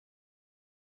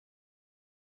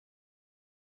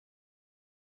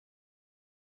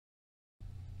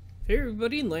Hey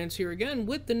everybody, Lance here again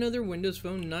with another Windows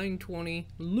Phone 920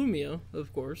 Lumia,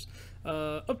 of course,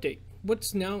 update.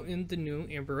 What's now in the new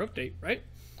Amber update, right?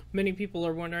 Many people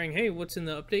are wondering, hey, what's in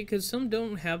the update? Because some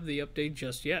don't have the update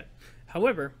just yet.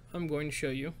 However, I'm going to show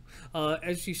you.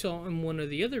 As you saw in one of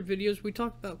the other videos, we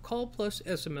talked about Call plus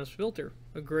SMS filter.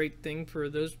 A great thing for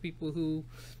those people who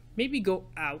maybe go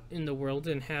out in the world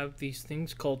and have these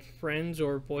things called friends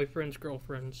or boyfriends,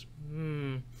 girlfriends.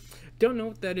 Don't know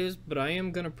what that is, but I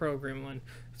am going to program one.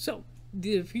 So,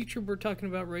 the feature we're talking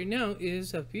about right now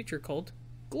is a feature called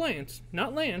Glance,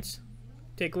 not Lance.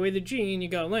 Take away the G and you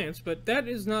got Lance, but that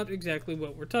is not exactly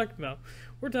what we're talking about.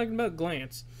 We're talking about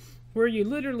Glance, where you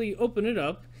literally open it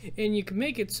up and you can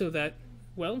make it so that,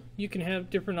 well, you can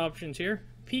have different options here.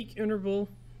 Peak, interval,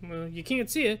 well, you can't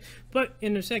see it, but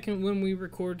in a second when we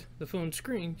record the phone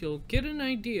screen, you'll get an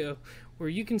idea where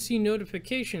you can see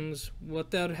notifications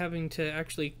without having to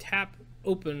actually tap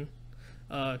open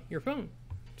your phone.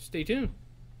 Stay tuned,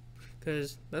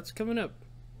 because that's coming up.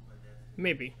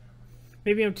 Maybe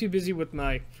I'm too busy with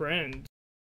my friends.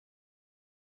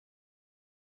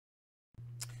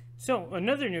 So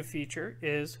another new feature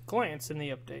is Glance in the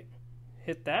update.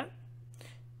 Hit that.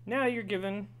 Now you're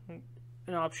given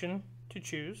an option to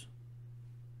choose,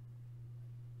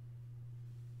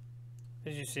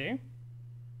 as you see.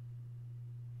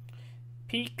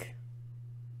 Peak,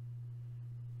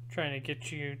 trying to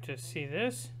get you to see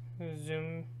this.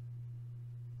 Zoom.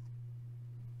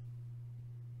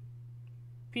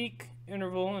 Peak,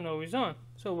 interval, and always on.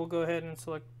 So we'll go ahead and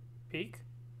select peak.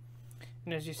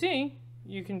 And as you see,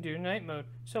 you can do night mode.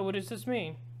 So what does this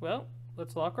mean? Well,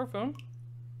 let's lock our phone.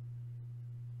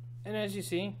 And as you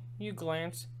see, you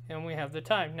glance and we have the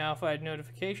time. Now if I had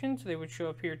notifications, they would show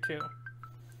up here too.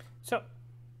 So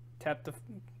tap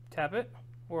it,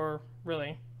 or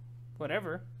really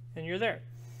whatever, and you're there.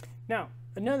 Now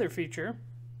another feature,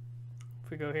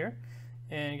 if we go here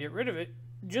and get rid of it,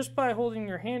 just by holding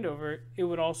your hand over it, it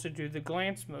would also do the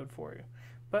glance mode for you.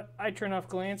 But I turn off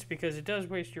glance because it does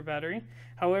waste your battery.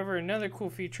 However, another cool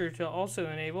feature to also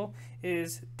enable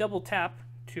is double tap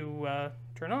to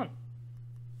turn on.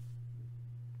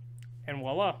 And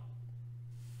voila.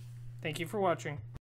 Thank you for watching.